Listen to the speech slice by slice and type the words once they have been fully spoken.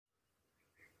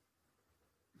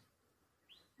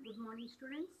Good morning,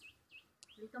 students.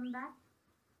 Welcome back.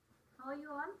 How are you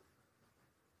all?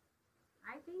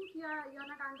 I think you are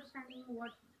not understanding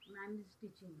what ma'am is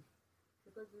teaching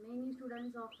because many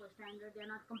students of first standard they are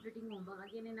not completing homework.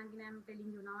 Again and again, I am telling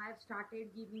you now. I have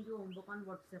started giving you homework on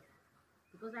WhatsApp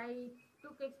because I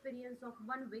took experience of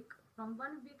 1 week. From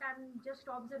 1 week, I'm just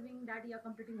observing that you are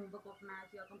completing homework of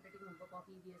maths, you are completing homework of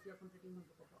EVS, you are completing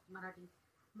homework of Marathi.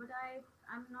 But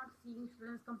I'm not seeing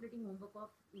students completing homework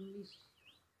of English.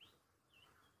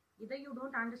 Either you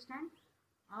don't understand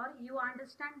or you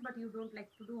understand but you don't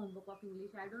like to do homework of English.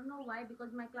 I don't know why,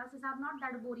 because my classes are not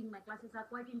that boring. My classes are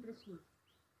quite interesting.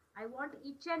 I want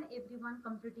each and everyone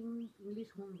completing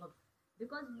English homework,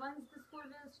 because once the school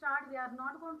will start, we are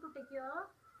not going to take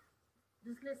your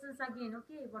these lessons again.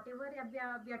 Okay, whatever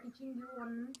we are teaching you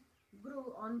on group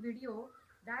on video,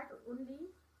 that only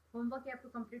homework you have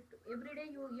to complete every day.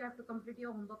 You have to complete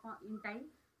your homework in time,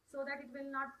 so that it will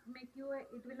not make you,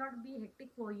 it will not be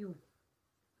hectic for you.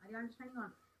 Are you understanding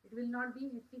on? It will not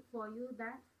be hectic for you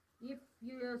that if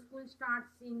your school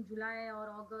starts in July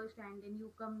or August and then you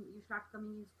start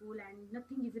coming in school and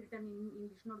nothing is written in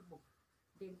English notebook,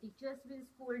 then teachers will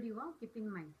scold you. Keep in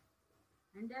mind.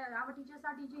 And our teachers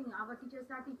are teaching. Our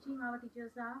teachers are teaching. Our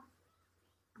teachers are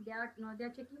they are no, they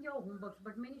are checking your homeworks.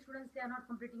 But many students, they are not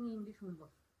completing English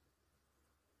homework.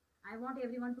 I want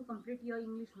everyone to complete your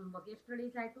English homework. Yesterday,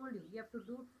 I told you, you have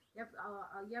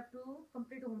to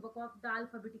complete homework of the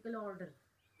alphabetical order.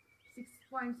 6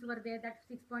 points were there. That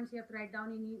 6 points you have to write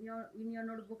down in your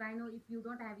notebook. I know if you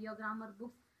don't have your grammar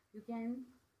books, you can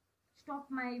stop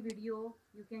my video.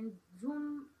 You can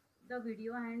zoom the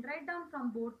video and write down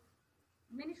from board.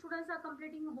 Many students are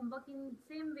completing homework in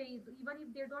same way, even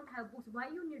if they don't have books. Why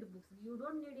you need books? You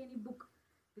don't need any book,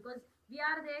 because we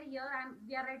are there here and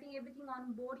we are writing everything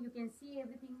on board. You can see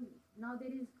everything. Now there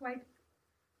is quite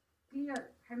clear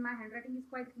and my handwriting is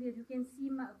quite clear. You can see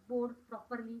my board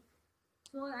properly.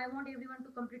 So I want everyone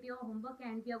to complete your homework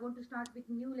and we are going to start with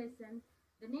new lesson.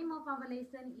 The name of our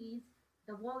lesson is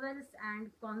the vowels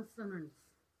and consonants.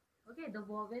 Okay, the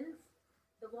vowels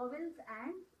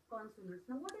and consonants.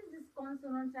 Now what is this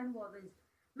consonants and vowels?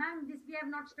 Ma'am, this we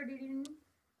have not studied in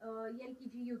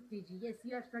LKG, UKG. Yes,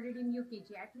 you have studied in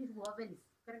UKG, at least vowels.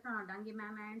 Correct or not? Dange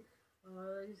ma'am and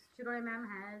Shiroy ma'am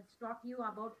has taught you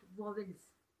about vowels.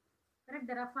 Correct,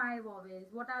 there are 5 vowels.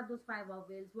 What are those 5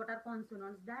 vowels? What are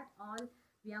consonants? That all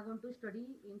we are going to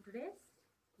study in today's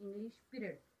English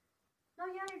period. Now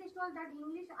here it is told that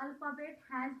English alphabet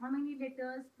has how many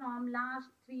letters from last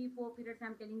 3-4 periods.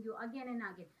 I am telling you again and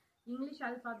again. English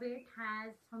alphabet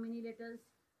has how many letters?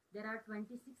 There are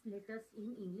 26 letters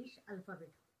in English alphabet.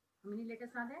 How many letters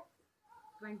are there?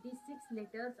 26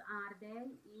 letters are there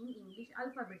in English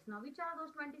alphabets. Now which are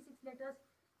those 26 letters?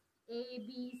 A,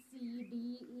 B, C, D,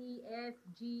 E, F,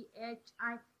 G, H,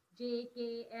 I, J,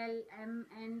 K, L, M,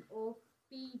 N, O,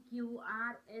 P, Q,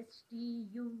 R, S, T,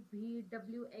 U, V,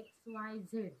 W, X, Y,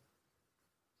 Z.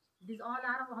 These all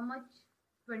are how much?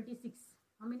 26.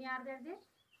 How many are there?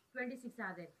 26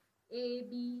 are there. A,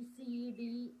 B, C,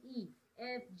 D, E,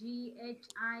 F, G, H,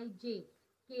 I, J,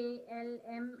 K, L,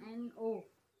 M, N, O,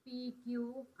 P,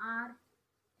 Q, R,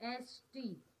 S,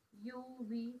 T, U,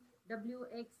 V, W,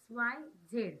 X, Y,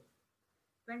 Z.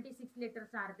 26 letters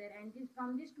are there, and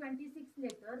from these 26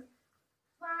 letters,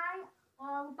 5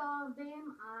 out of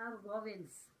them are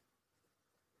vowels.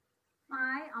 5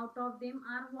 out of them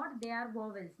are what? They are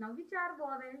vowels. Now which are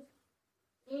vowels?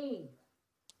 A,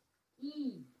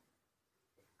 E,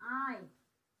 I,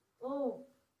 O,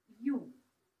 U.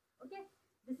 Okay,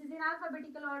 this is in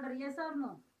alphabetical order. Yes or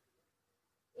no?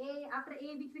 A, after A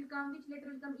which will come? Which letter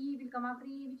will come? E will come. After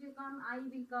E which will come? I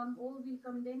will come. O will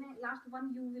come. Then last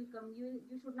one U will come. You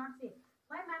should not say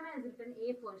why ma'am has written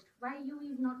A first. Why U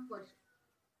is not first?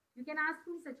 You can ask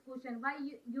me such question. Why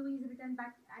U is written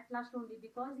back at last only?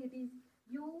 Because it is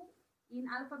U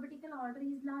in alphabetical order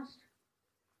is last.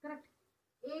 Correct.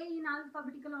 A in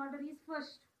alphabetical order is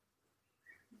first.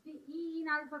 The E in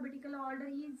alphabetical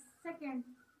order is second.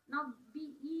 Now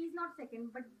B, E is not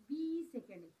second, but B is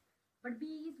second. But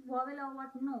B is vowel or what?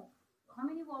 No. How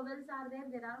many vowels are there?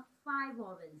 There are 5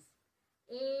 vowels.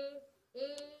 A,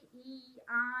 E,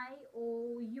 I,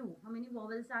 O, U. How many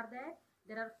vowels are there?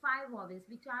 There are 5 vowels.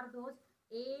 Which are those?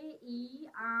 A, E,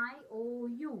 I, O,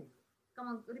 U. Come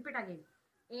on, repeat again.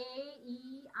 A,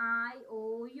 E, I,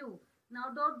 O, U. Now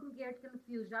don't get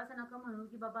confused. As naka manu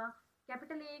ki baba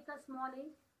capital A ka small a,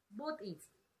 both A's.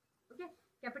 Okay,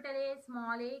 capital A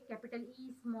small a, capital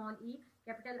E small e,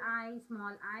 capital I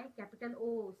small I, capital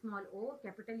O small o,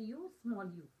 capital U small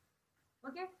u.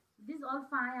 Okay, these all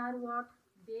 5 are what?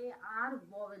 They are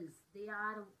vowels. They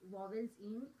are vowels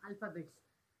in alphabets.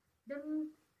 Then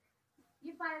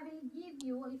If I will give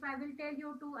you, if I will tell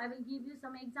you to, I will give you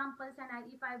some examples, and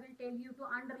if I will tell you to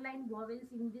underline vowels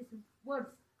in these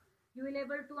words, you will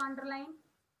able to underline.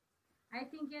 I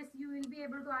think yes, you will be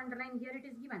able to underline. Here it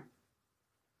is given.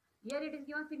 Here it is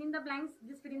given, fill in the blanks.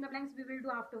 This fill in the blanks we will do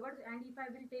afterwards. And if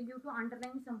I will tell you to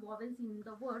underline some vowels in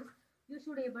the words, you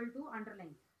should able to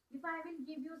underline. If I will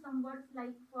give you some words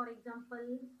like, for example,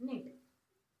 net.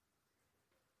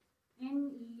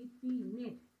 N-E-T,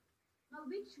 net. Now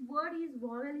which word is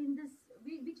vowel in this,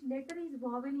 which letter is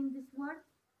vowel in this word?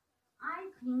 I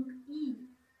think E.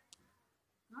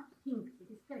 Not think,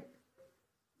 it is correct.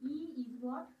 E is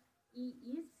what? E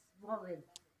is vowel.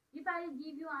 If I will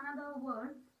give you another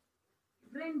word,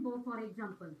 rainbow, for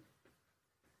example.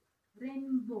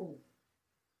 Rainbow.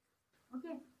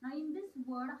 Okay. Now in this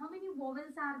word, how many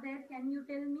vowels are there? Can you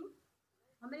tell me?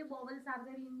 How many vowels are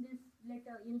there in this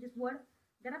letter, in this word?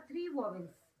 There are 3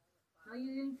 vowels. Now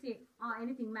you will say,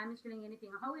 anything, ma'am is telling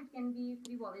anything. How it can be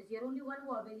 3 vowels? Here only 1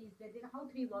 vowel is there. Then how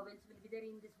 3 vowels will be there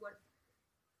in this word?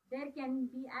 There can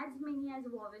be as many as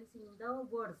vowels in the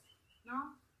words.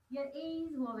 Now here A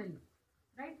is vowel,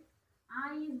 right?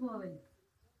 I is vowel,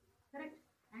 correct?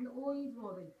 And O is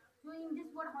vowel. So in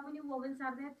this word, how many vowels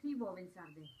are there? 3 vowels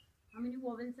are there. How many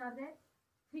vowels are there?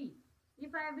 3.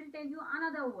 If I will tell you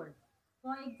another word,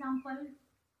 for example,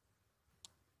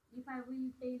 if I will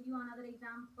tell you another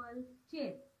example,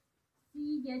 chair.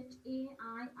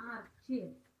 C-H-A-I-R,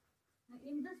 chair. Now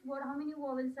in this word, how many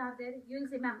vowels are there? You will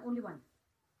say, ma'am, only 1.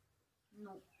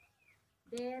 No.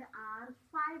 There are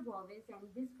 5 vowels,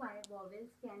 and these 5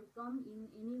 vowels can come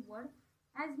in any word,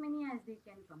 as many as they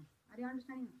can come. Are you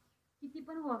understanding? किती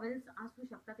पण vowels असू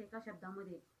शकतात एका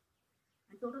शब्दामध्ये.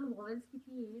 And total vowels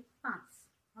किती आहे? 5.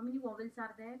 How many vowels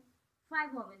are there?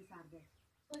 5 vowels are there.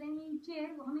 So then in chair,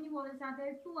 how many vowels are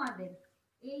there? 2 are there.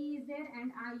 A is there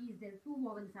and I is there. 2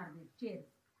 vowels are there. Chair.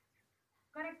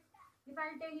 Correct? If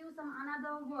I will tell you some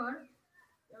another word,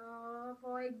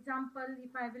 for example,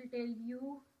 if I will tell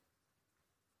you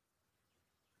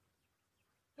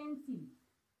pencil.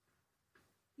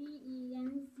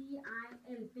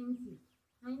 P-E-N-C-I-L, pencil.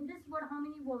 Now in this word, how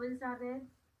many vowels are there?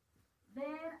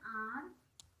 There are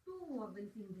 2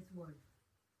 vowels in this word.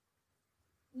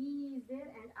 E is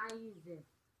there and I is there.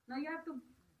 Now you have to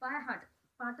by heart,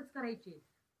 पाठच करायचे.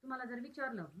 तुम्हाला जर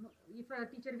विचारलं, if a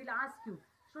teacher will ask you,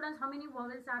 students, how many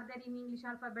vowels are there in English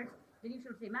alphabets? Then you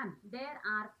should say, ma'am, there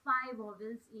are 5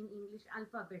 vowels in English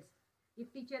alphabets.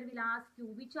 If teacher will ask you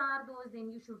which are those,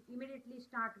 then you should immediately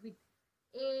start with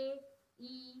A,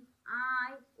 E,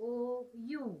 I, O,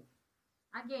 U.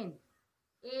 Again,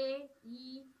 A,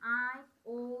 E, I,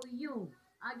 O, U.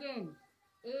 Again,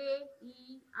 A,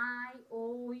 E, I,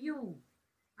 O, U.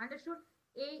 Understood?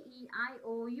 A, E, I,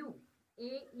 O, U. A,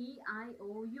 E, I,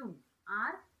 O, U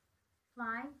are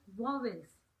 5 vowels.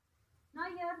 Now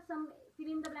here some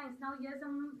fill in the blanks. Now here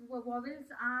some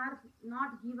vowels are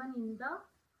not given in the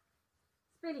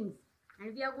spellings,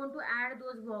 and we are going to add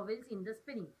those vowels in the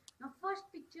spelling. Now first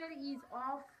picture is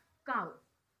of cow.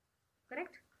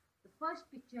 Correct? The first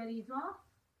picture is of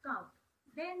cow.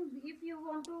 Then if you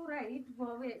want to write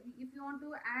vowel, if you want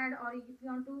to add or if you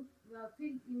want to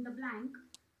fill in the blank,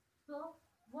 so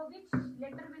which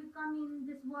letter will come in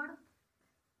this word?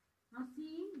 Now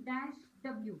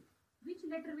C-W. Which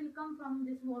letter will come from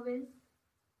this vowels?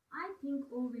 I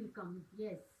think O will come.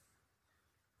 Yes.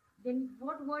 Then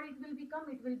what word it will become?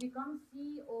 It will become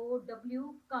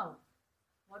C-O-W, cow.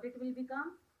 What it will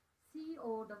become?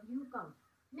 C-O-W, cow.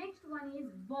 Next one is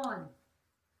ball.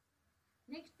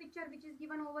 Next picture which is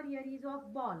given over here is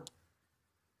of ball.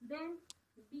 Then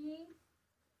B-L-L.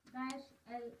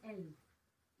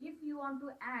 If you want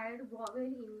to add vowel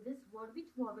in this word,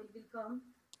 which vowel will come?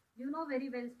 You know very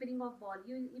well spelling of ball.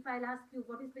 If I'll ask you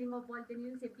what is spelling of ball, then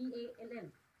you will say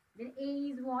B-A-L-L. Then A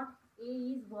is what? A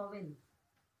is vowel.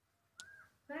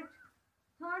 Correct?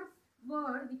 Third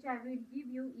word which I will give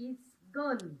you is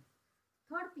girl.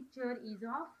 Third picture is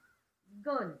of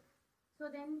girl. So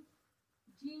then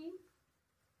G-R-L,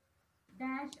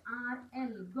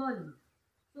 girl.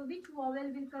 So which vowel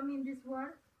will come in this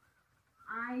word?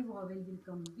 I vowel will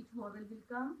come. Which vowel will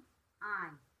come? I.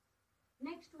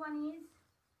 Next one is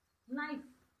knife.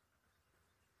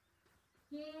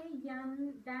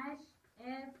 K-N-F-.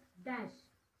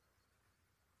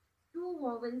 2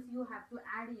 vowels you have to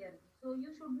add here. So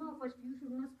you should know first, you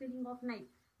should know spelling of knife.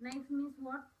 Knife means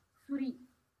what? Suri.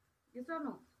 Yes or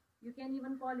no? You can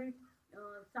even call it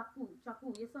chaku.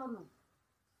 Chaku. Yes or no?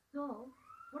 So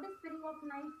what is spelling of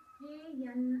knife?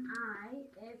 K-N-I-F-E.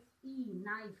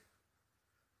 Knife.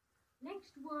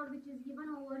 Next word which is given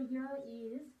over here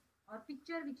is, or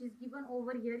picture which is given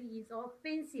over here is of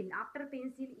pencil. After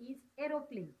pencil is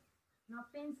aeroplane. Now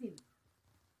pencil.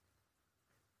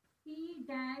 P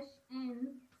dash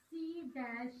N C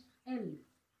dash L.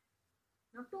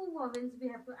 Now two vowels we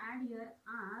have to add here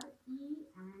are E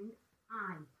and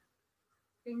I.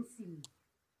 Pencil.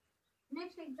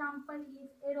 Next example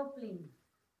is aeroplane.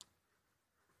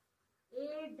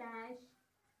 A dash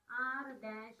R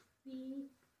dash P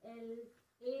L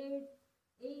A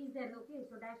is there, okay,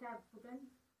 so dash I have put an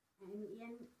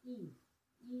N E.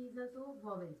 E is also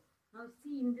vowel. Now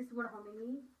see in this word how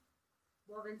many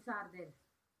vowels are there.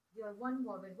 You have one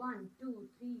vowel, 1, 2,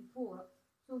 3, 4.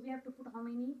 So we have to put how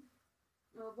many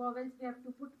vowels? We have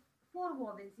to put 4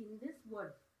 vowels in this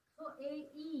word. So A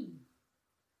E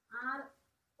R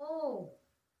O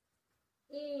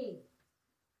A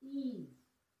E.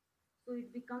 So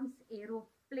it becomes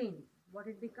aeroplane. What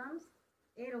it becomes?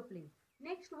 Aeroplane.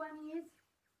 Next one is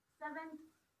 7th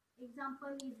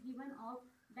example is given of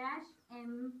dash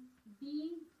M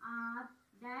D R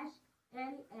dash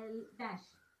L L dash.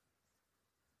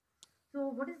 So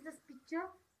what is this picture?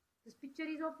 This picture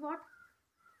is of what?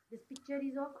 This picture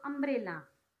is of umbrella.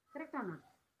 Correct or not?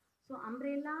 So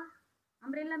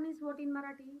umbrella means what in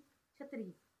Marathi?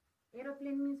 Chhatri.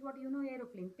 Aeroplane means what? You know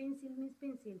aeroplane. Pencil means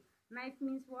pencil. Knife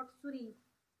means what? Suri.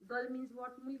 Girl means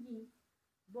what? Mulgi.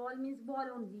 Ball means ball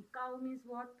only. Cow means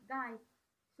what? Guy.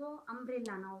 So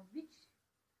umbrella. Now which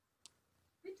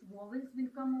vowels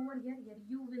will come over here? Here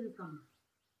U will come.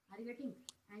 Are you getting?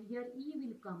 And here E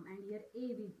will come and here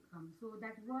A will come. So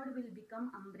that word will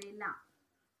become umbrella.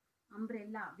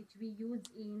 Umbrella, which we use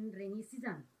in rainy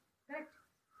season. Correct?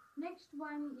 Next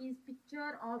one is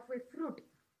picture of a fruit.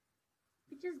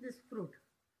 Which is this fruit?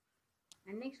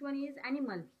 And next one is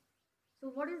animal. So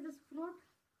what is this fruit?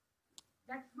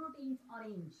 That fruit is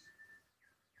orange.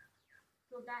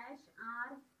 So dash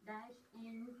R dash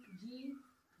N G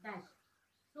dash.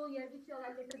 So here which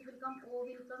letters will come? O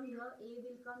will come here, A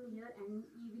will come here and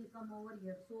E will come over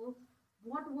here. So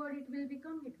what word it will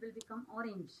become? It will become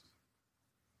orange.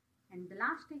 And the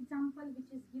last example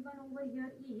which is given over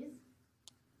here is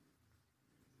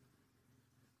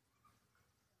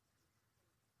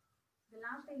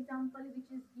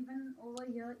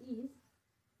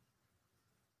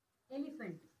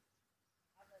elephant.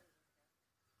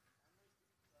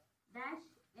 Dash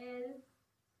L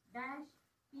dash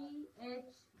P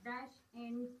H dash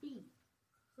N T.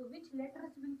 So which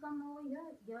letters will come over here?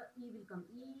 Here E will come.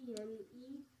 E L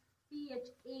E P H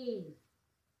A.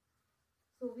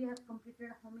 So we have completed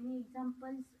how many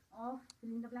examples of fill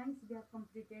in the blanks? We have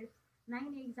completed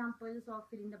 9 examples of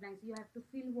fill in the blanks. You have to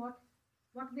fill what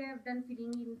we have done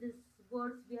filling in this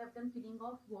words. We have done filling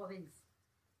of vowels.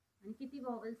 आणि किती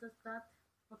vowels असतात?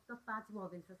 फक्त 5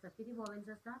 vowels असतात. किती vowels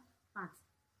असतात? 5.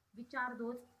 Which are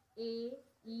those? A,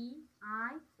 E,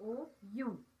 I, O,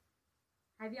 U.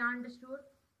 Have you understood?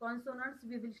 Consonants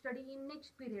we will study in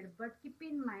next period. But keep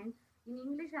in mind, in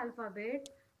English alphabet,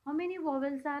 how many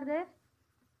vowels are there?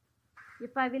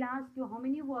 If I will ask you how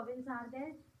many vowels are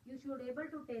there, you should able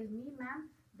to tell me, ma'am,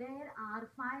 there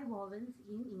are 5 vowels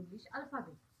in English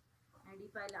alphabet. And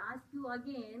if I'll ask you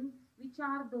again, which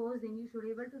are those, then you should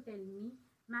able to tell me,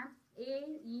 ma'am,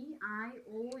 A, E, I,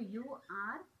 O, U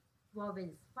are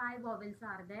vowels. 5 vowels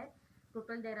are there.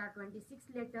 Total there are 26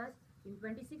 letters. In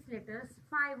 26 letters,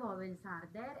 5 vowels are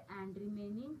there, and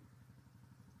remaining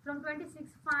from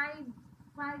 26,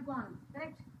 5 gone.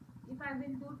 Correct? If I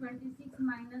will do 26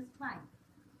 minus 5,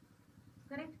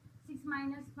 correct? 6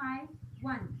 minus 5,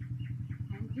 1.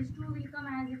 And this 2 will come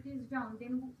as it is down.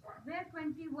 Then where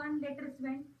 21 letters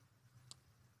went?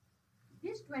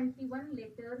 These 21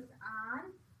 letters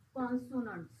are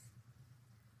consonants.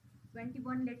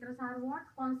 21 letters are what?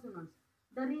 Consonants.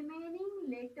 The remaining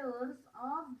letters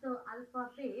of the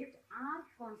alphabet are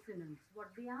consonants. What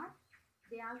they are?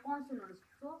 They are consonants.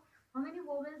 So how many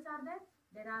vowels are there?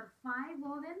 There are 5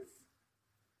 vowels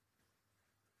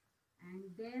and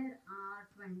there are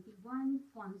 21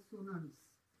 consonants.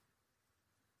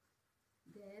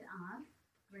 There are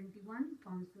 21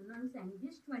 consonants, and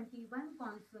these 21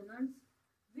 consonants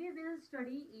we will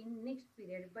study in next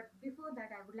period. But before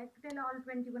that, I would like to tell all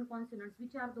 21 consonants.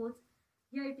 Which are those?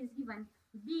 Here it is given: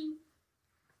 B,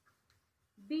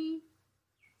 B,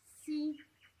 C,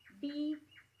 D,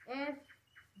 F,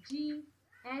 G,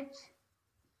 H.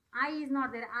 I is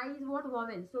not there. I is what?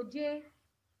 Vowel. So J,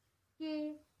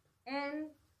 K, L,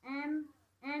 M,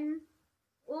 N.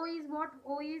 O is what?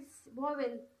 O is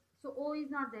vowel. So O is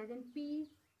not there. Then P,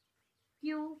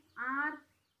 Q, R,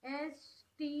 S,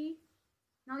 T.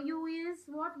 Now U is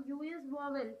what? U is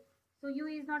vowel. So U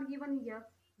is not given here.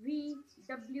 V,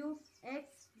 W,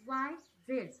 X, Y,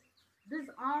 Z. These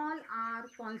all are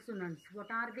consonants. What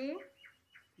are they?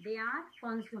 They are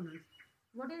consonants.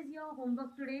 What is your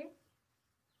homework today?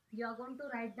 You are going to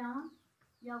write down.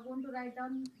 You are going to write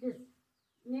down this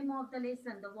name of the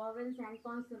lesson, the vowels and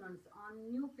consonants. On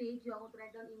new page, you are going to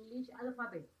write down English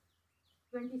alphabet,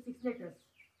 26 letters.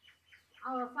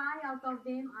 Five out of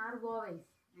them are vowels.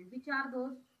 And which are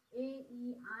those? A,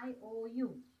 E, I, O,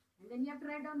 U. And then you have to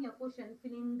write down your question,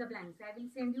 fill in the blanks. I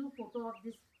will send you photo of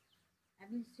this.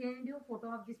 I will send you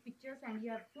photo of these pictures, and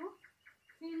you have to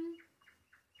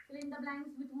fill in the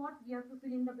blanks with what? You have to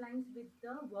fill in the blanks with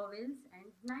the vowels, and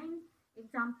 9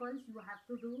 examples you have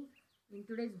to do in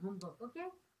today's homework. Okay?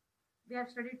 We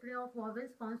have studied today of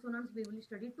vowels, consonants. We will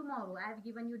study tomorrow. I have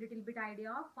given you a little bit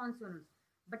idea of consonants,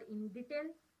 but in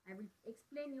detail I will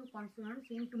explain you consonants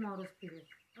in tomorrow's period.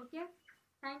 Okay?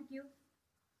 Thank you.